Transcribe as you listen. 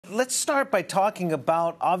let's start by talking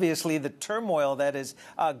about, obviously, the turmoil that is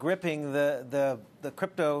gripping the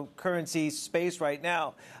cryptocurrency space right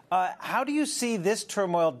now. How do you see this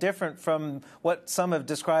turmoil different from what some have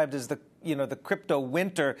described as the crypto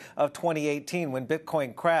winter of 2018 when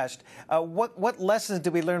Bitcoin crashed? What lessons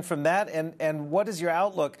did we learn from that, and what is your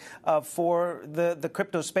outlook for the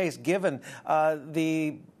crypto space given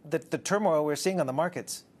the turmoil we're seeing on the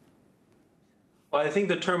markets? Well, I think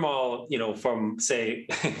the turmoil, from say,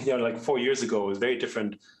 like 4 years ago is very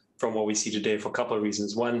different from what we see today for a couple of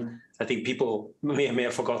reasons. One, I think people may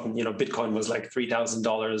have forgotten, Bitcoin was like $3,000,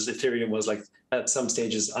 Ethereum was like at some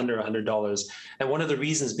stages under $100. And one of the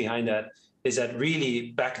reasons behind that is that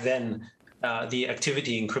really back then, the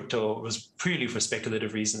activity in crypto was purely for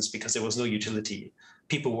speculative reasons because there was no utility.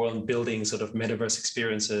 People weren't building sort of metaverse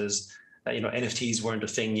experiences. NFTs weren't a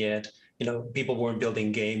thing yet. People weren't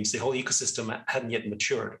building games. The whole ecosystem hadn't yet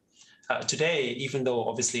matured. Today, even though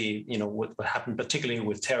obviously, what happened particularly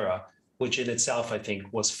with Terra, which in itself I think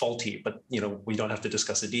was faulty, but we don't have to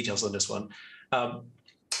discuss the details on this one,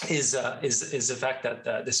 is the fact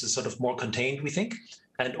that this is sort of more contained, we think,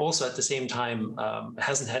 and also at the same time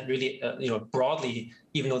hasn't had really, broadly,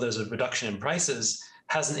 even though there's a reduction in prices,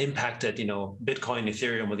 hasn't impacted, Bitcoin,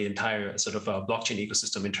 Ethereum, or the entire sort of blockchain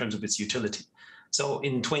ecosystem in terms of its utility. So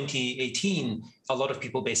in 2018, a lot of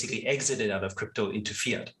people basically exited out of crypto into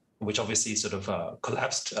fiat, which obviously sort of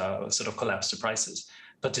collapsed the prices.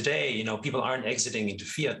 But today, people aren't exiting into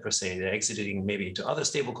fiat per se. They're exiting maybe into other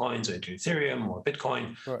stable coins or into Ethereum or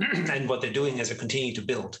Bitcoin. Right. And what they're doing is they're continuing to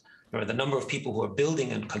build. The number of people who are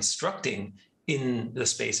building and constructing in the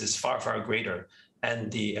space is far, far greater.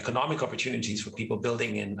 And the economic opportunities for people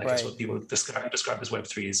building in, I guess, what people describe as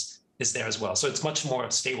Web3 is there as well. So it's much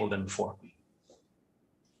more stable than before.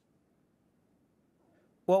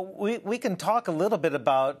 Well, we can talk a little bit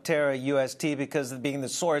about Terra UST because of being the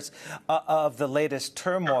source of the latest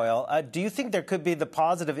turmoil. Do you think there could be the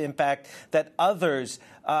positive impact that others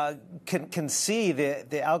can see the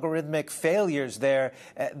algorithmic failures there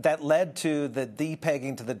that led to the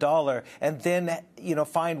depegging to the dollar, and then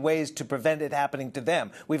find ways to prevent it happening to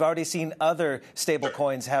them? We've already seen other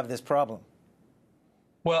stablecoins have this problem.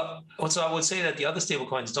 Well, so I would say that the other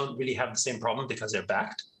stablecoins don't really have the same problem because they're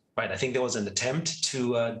backed. Right, I think there was an attempt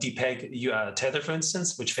to depeg Tether, for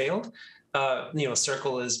instance, which failed.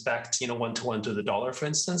 Circle is backed, 1-to-1 to the dollar, for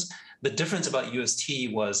instance. The difference about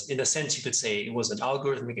UST was, in a sense, you could say it was an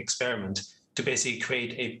algorithmic experiment to basically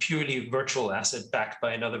create a purely virtual asset backed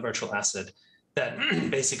by another virtual asset that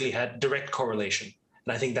basically had direct correlation.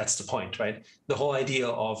 And I think that's the point, right? The whole idea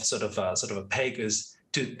of sort of a peg is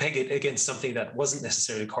to peg it against something that wasn't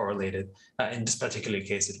necessarily correlated. In this particular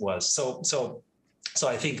case, it was. So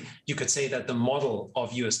I think you could say that the model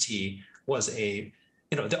of UST was the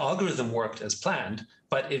algorithm worked as planned,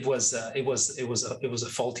 but it was a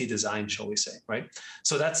faulty design, shall we say, right?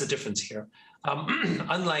 So that's the difference here.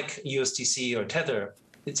 Unlike USDC or Tether,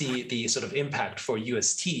 the sort of impact for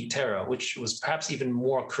UST Terra, which was perhaps even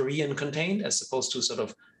more Korean contained as opposed to sort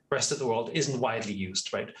of rest of the world, isn't widely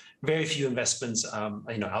used, right? Very few investments,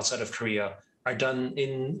 outside of Korea are done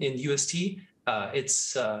in UST.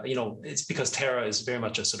 It's because Terra is very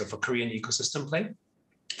much a sort of a Korean ecosystem play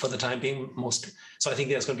for the time being. So I think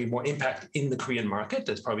there's going to be more impact in the Korean market.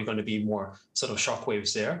 There's probably going to be more sort of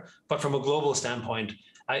shockwaves there. But from a global standpoint,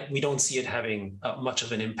 we don't see it having much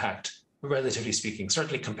of an impact, relatively speaking,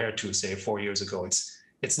 certainly compared to, say, 4 years ago.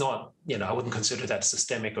 It's not, I wouldn't consider that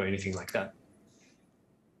systemic or anything like that.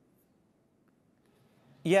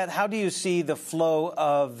 Yet, how do you see the flow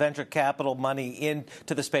of venture capital money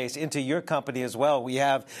into the space, into your company as well? We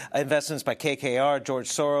have investments by KKR, George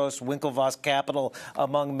Soros, Winklevoss Capital,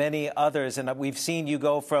 among many others. And we've seen you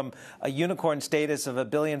go from a unicorn status of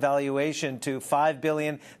 $1 billion valuation to $5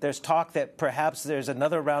 billion. There's talk that perhaps there's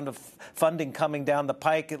another round of funding coming down the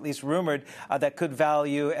pike, at least rumored, that could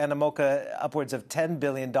value Animoca upwards of $10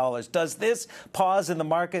 billion. Does this pause in the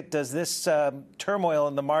market, does this turmoil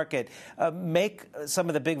in the market make some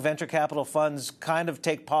of the big venture capital funds kind of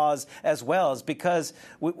take pause as well? Is because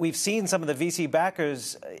we've seen some of the VC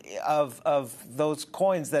backers of those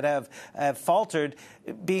coins that have faltered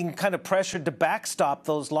being kind of pressured to backstop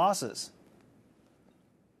those losses.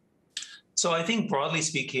 So I think broadly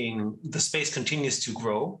speaking, the space continues to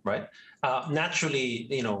grow, right? Naturally,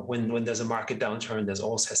 when there's a market downturn, there's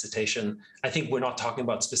always hesitation. I think we're not talking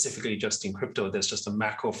about specifically just in crypto. There's just a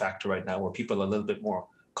macro factor right now where people are a little bit more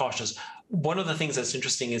cautious. One of the things that's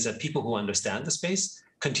interesting is that people who understand the space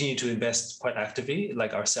continue to invest quite actively,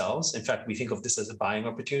 like ourselves. In fact, we think of this as a buying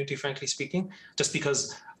opportunity, frankly speaking, just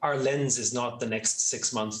because our lens is not the next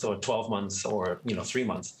 6 months or 12 months or 3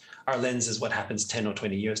 months. Our lens is what happens 10 or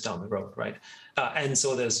 20 years down the road, right? And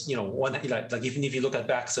so there's one like even if you look at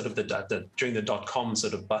back sort of during the .com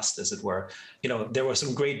sort of bust, as it were, there were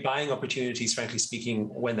some great buying opportunities, frankly speaking,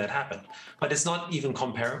 when that happened. But it's not even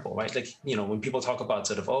comparable, right? Like when people talk about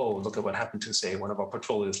sort of, oh, look at what happened to, say, one of our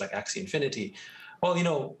portfolios like Axie Infinity.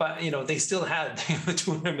 Well, but they still had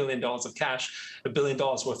 $200 million of cash, $1 billion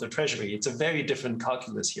worth of treasury. It's a very different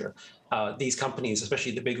calculus here. These companies,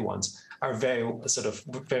 especially the big ones, are very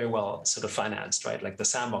well sort of financed, right? Like the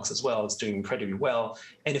Sandbox as well is doing incredibly well.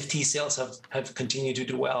 NFT sales have continued to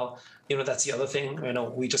do well. That's the other thing.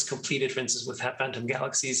 We just completed, for instance, with Phantom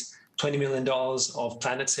Galaxies, $20 million of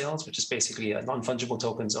planet sales, which is basically non-fungible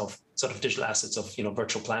tokens of sort of digital assets of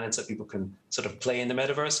virtual planets that people can sort of play in the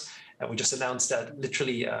metaverse. And we just announced that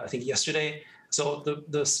literally, I think yesterday. So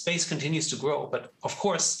the space continues to grow, but of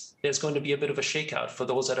course, there's going to be a bit of a shakeout for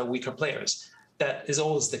those that are weaker players. That is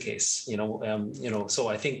always the case, So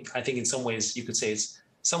I think in some ways you could say it's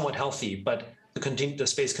somewhat healthy, but the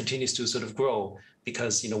space continues to sort of grow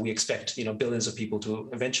because we expect billions of people to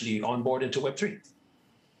eventually onboard into Web3.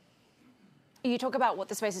 You talk about what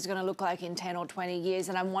the space is going to look like in 10 or 20 years,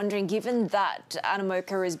 and I'm wondering, given that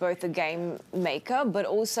Animoca is both a game maker but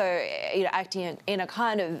also acting in a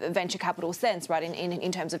kind of venture capital sense, right,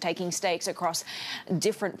 in terms of taking stakes across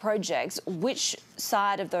different projects, which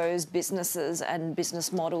side of those businesses and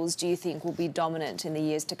business models do you think will be dominant in the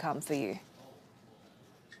years to come for you?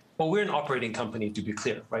 Well, we're an operating company, to be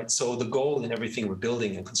clear, right? So the goal in everything we're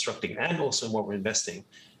building and constructing, and also in what we're investing,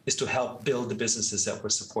 is to help build the businesses that we're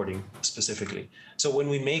supporting specifically. So when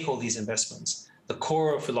we make all these investments, the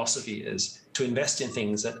core philosophy is to invest in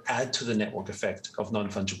things that add to the network effect of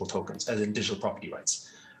non-fungible tokens, as in digital property rights.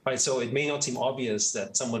 Right, so it may not seem obvious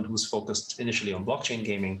that someone who's focused initially on blockchain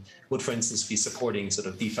gaming would, for instance, be supporting sort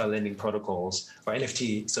of DeFi lending protocols or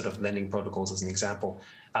NFT sort of lending protocols, as an example,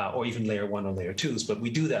 or even layer 1 or layer 2s. But we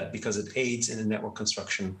do that because it aids in the network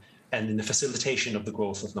construction and in the facilitation of the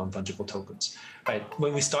growth of non-fungible tokens. Right?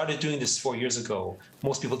 When we started doing this 4 years ago,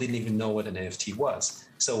 most people didn't even know what an NFT was.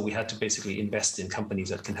 So we had to basically invest in companies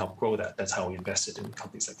that can help grow that. That's how we invested in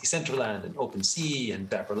companies like Decentraland and OpenSea and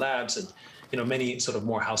Dapper Labs and many sort of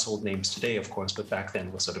more household names today, of course, but back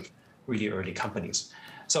then were sort of really early companies.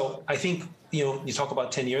 So I think, you talk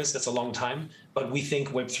about 10 years, that's a long time, but we think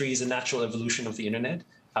Web3 is a natural evolution of the internet.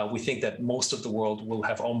 We think that most of the world will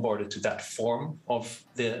have onboarded to that form of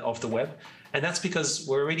the web. And that's because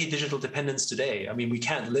we're already digital dependents today. I mean, we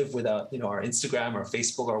can't live without our Instagram or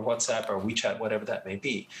Facebook or WhatsApp or WeChat, whatever that may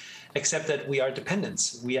be, except that we are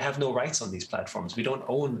dependents. We have no rights on these platforms. We don't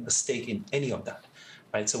own a stake in any of that,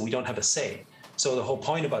 right? So we don't have a say. So the whole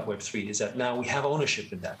point about Web3 is that now we have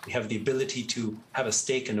ownership in that. We have the ability to have a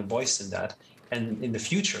stake and a voice in that. And in the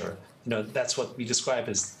future, that's what we describe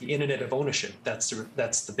as the internet of ownership. That's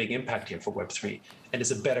the big impact here for Web3. And it's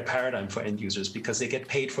a better paradigm for end users because they get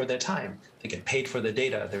paid for their time. They get paid for their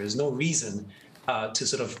data. There is no reason to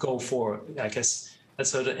sort of go for, I guess, a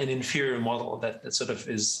sort of an inferior model that sort of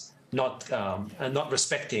is not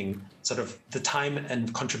respecting sort of the time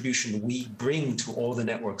and contribution we bring to all the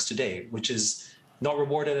networks today, which is not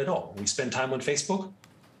rewarded at all. We spend time on Facebook,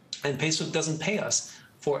 and Facebook doesn't pay us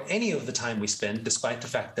for any of the time we spend, despite the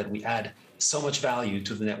fact that we add so much value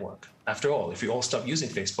to the network. After all, if we all stop using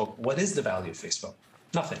Facebook, what is the value of Facebook?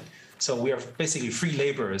 Nothing. So we are basically free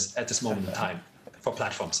laborers at this moment in time for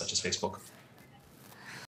platforms such as Facebook.